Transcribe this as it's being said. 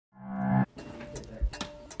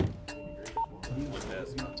All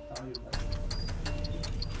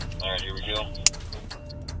right, here we go.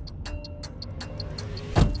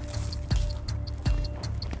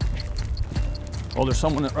 Oh, there's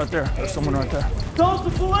someone right there. There's someone right there. Call the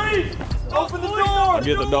police! Open the door! I'll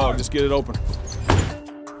get the dog. Just get it open.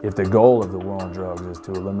 If the goal of the war on drugs is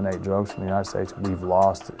to eliminate drugs from the United States, we've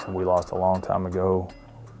lost, and we lost a long time ago.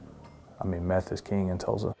 I mean, meth is king in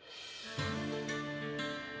Tulsa.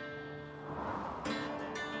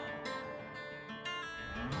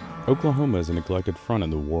 Oklahoma is a neglected front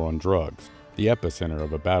in the war on drugs, the epicenter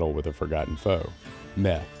of a battle with a forgotten foe,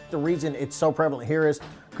 meth. The reason it's so prevalent here is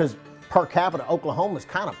because per capita, Oklahoma is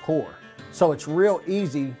kind of poor. So it's real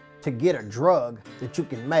easy to get a drug that you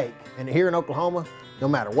can make. And here in Oklahoma, no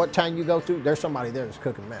matter what town you go to, there's somebody there that's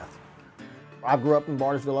cooking meth. I grew up in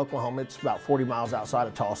Bartersville, Oklahoma. It's about 40 miles outside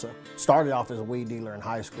of Tulsa. Started off as a weed dealer in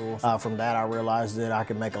high school. From that, I realized that I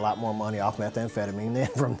could make a lot more money off methamphetamine. Then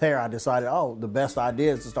from there, I decided, oh, the best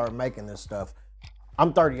idea is to start making this stuff.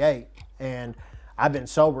 I'm 38, and I've been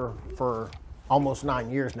sober for almost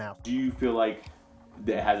 9 years now. Do you feel like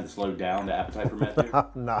that hasn't slowed down the appetite for meth here?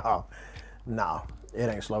 No, it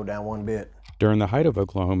ain't slowed down one bit. During the height of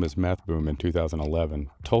Oklahoma's meth boom in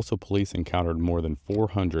 2011, Tulsa police encountered more than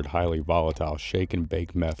 400 highly volatile shake and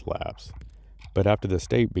bake meth labs. But after the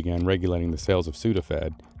state began regulating the sales of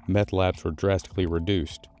Sudafed, meth labs were drastically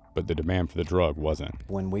reduced, but the demand for the drug wasn't.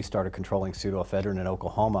 When we started controlling pseudoephedrine in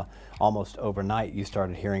Oklahoma, almost overnight you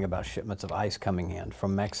started hearing about shipments of ice coming in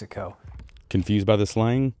from Mexico. Confused by the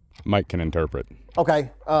slang? Mike can interpret.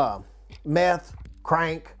 Okay, meth,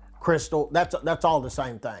 crank, crystal, that's all the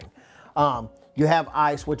same thing. You have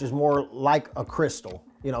ice, which is more like a crystal.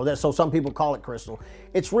 You know, so some people call it crystal.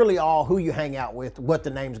 It's really all who you hang out with, what the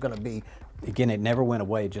name's gonna be. Again, it never went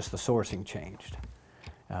away, just the sourcing changed.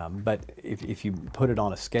 But if you put it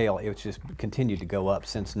on a scale, it's just continued to go up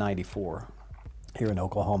since '94 here in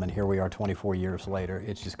Oklahoma, and here we are 24 years later.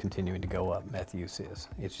 It's just continuing to go up, meth use is.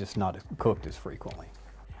 It's just not cooked as frequently.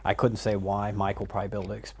 I couldn't say why. Mike will probably be able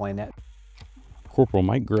to explain that. Corporal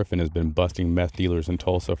Mike Griffin has been busting meth dealers in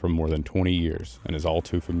Tulsa for more than 20 years and is all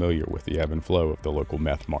too familiar with the ebb and flow of the local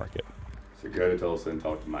meth market. So go to Tulsa and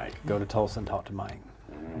talk to Mike. Go to Tulsa and talk to Mike.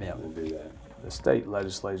 Yeah, we'll do that. The state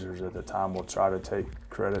legislatures at the time will try to take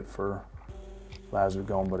credit for Lazarus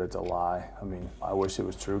going, but it's a lie. I mean, I wish it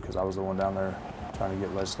was true because I was the one down there trying to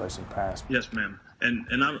get legislation passed. Yes, ma'am. And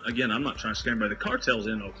I'm not trying to scare anybody. The cartel's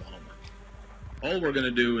in Oklahoma. All we're going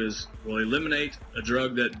to do is we'll eliminate a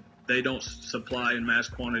drug that they don't supply in mass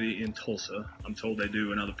quantity in Tulsa. I'm told they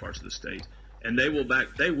do in other parts of the state. And they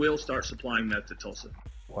will start supplying meth to Tulsa.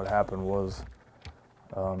 What happened was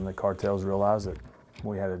the cartels realized that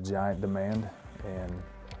we had a giant demand, and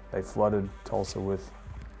they flooded Tulsa with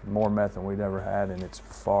more meth than we'd ever had, and it's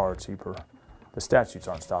far cheaper. The statutes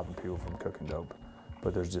aren't stopping people from cooking dope,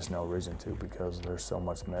 but there's just no reason to because there's so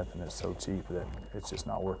much meth and it's so cheap that it's just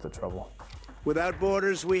not worth the trouble. Without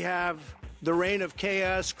borders, we have the reign of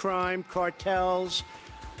chaos, crime, cartels.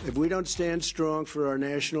 If we don't stand strong for our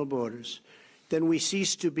national borders, then we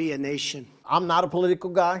cease to be a nation. I'm not a political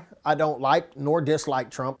guy. I don't like nor dislike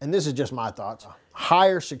Trump, and this is just my thoughts.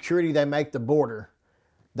 Higher security they make the border,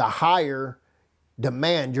 the higher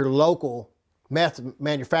demand your local meth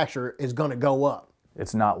manufacturer is going to go up.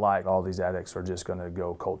 It's not like all these addicts are just going to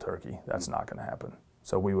go cold turkey. That's not going to happen.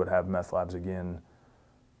 So we would have meth labs again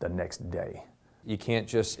the next day. You can't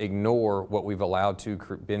just ignore what we've allowed to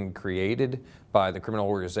been created by the criminal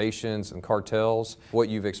organizations and cartels. What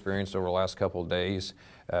you've experienced over the last couple of days,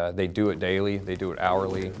 they do it daily, they do it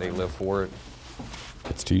hourly, they live for it.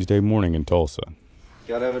 It's Tuesday morning in Tulsa.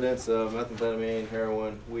 Got evidence of methamphetamine,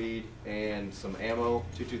 heroin, weed, and some ammo,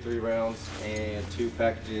 223 rounds, and 2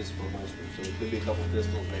 packages for holsters. So it could be a couple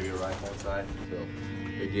pistols, maybe a rifle inside. So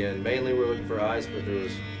again, mainly we're looking for ice, but there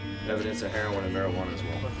was evidence of heroin and marijuana as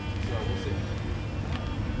well. So we'll see.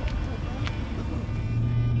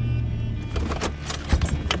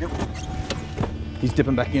 He's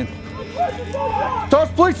dipping back in.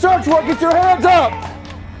 Tulsa Police Search Warrant, get your hands up!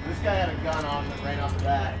 This guy had a gun on him right off the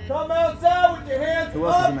bat. Come outside with your hands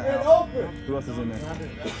up and open. Who else is in there?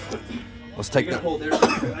 Let's take that.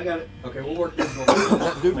 I got it. Okay, we'll work this one.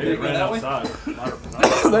 That dude ran outside.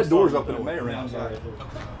 That door's open and they ran outside.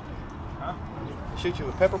 Huh? Shoot you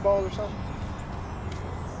with pepper balls or something?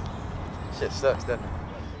 Shit sucks, doesn't it?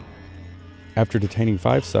 After detaining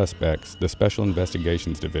 5 suspects, the Special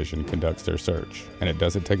Investigations Division conducts their search, and it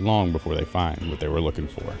doesn't take long before they find what they were looking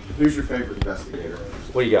for. Who's your favorite investigator?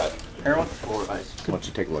 What do you got? Heroin or ice? Why don't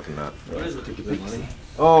you take a look at that? What is it?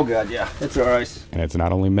 Oh, God, yeah. It's our ice. And it's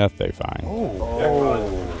not only meth they find.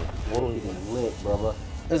 Oh, lit, brother.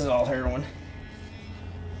 This is all heroin.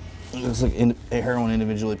 Looks like a heroin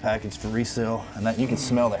individually packaged for resale, and that you can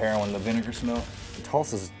smell the heroin, the vinegar smell.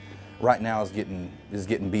 Tulsa's right now is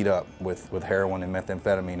getting beat up with heroin and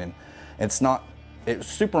methamphetamine, and it's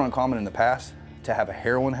super uncommon in the past to have a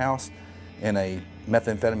heroin house and a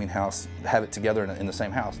methamphetamine house, have it together in the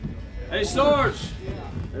same house. Hey, Sarge,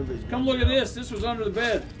 come look at this. This was under the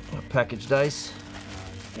bed. Packaged dice.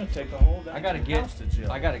 I gotta get.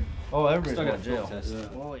 Oh, everybody's going to jail.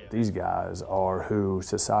 Oh, yeah. These guys are who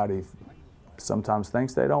society sometimes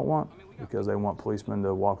thinks they don't want, because they want policemen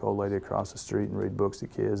to walk old lady across the street and read books to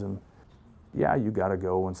kids. And yeah, you got to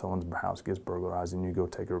go when someone's house gets burglarized and you go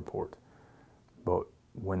take a report. But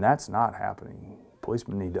when that's not happening,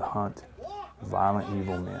 policemen need to hunt violent,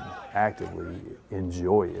 evil men, actively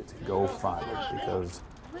enjoy it, go find it, because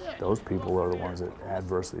those people are the ones that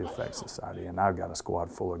adversely affect society, and I've got a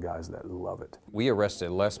squad full of guys that love it. We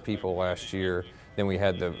arrested less people last year than we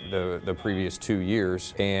had the previous 2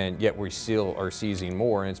 years, and yet we still are seizing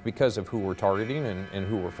more, and it's because of who we're targeting and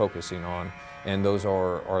who we're focusing on. And those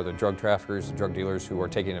are the drug traffickers, the drug dealers who are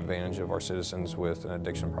taking advantage of our citizens with an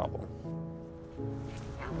addiction problem.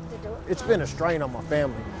 It's been a strain on my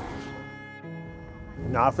family. You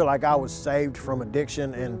know, I feel like I was saved from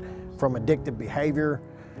addiction and from addictive behavior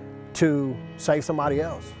to save somebody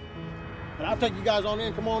else. And I'll take you guys on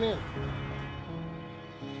in, come on in.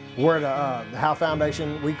 We're at the Howe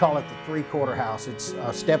Foundation. We call it the three-quarter house. It's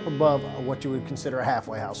a step above what you would consider a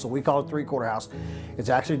halfway house. So we call it three-quarter house. It's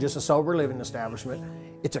actually just a sober living establishment.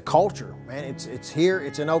 It's a culture, man. It's here,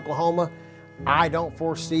 it's in Oklahoma. I don't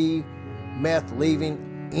foresee meth leaving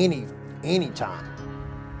any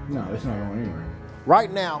time. No, it's not going anywhere.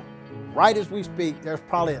 Right now, right as we speak, there's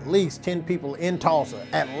probably at least 10 people in Tulsa,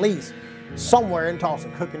 at least somewhere in Tulsa,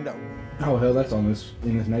 cooking dope. Oh hell, that's in this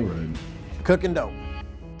neighborhood. Cooking dope.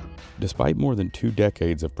 Despite more than 2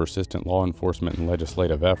 decades of persistent law enforcement and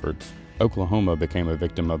legislative efforts, Oklahoma became a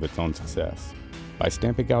victim of its own success. By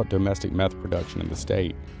stamping out domestic meth production in the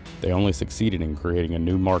state, they only succeeded in creating a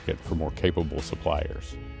new market for more capable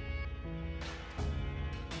suppliers.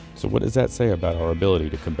 So what does that say about our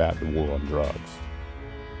ability to combat the war on drugs?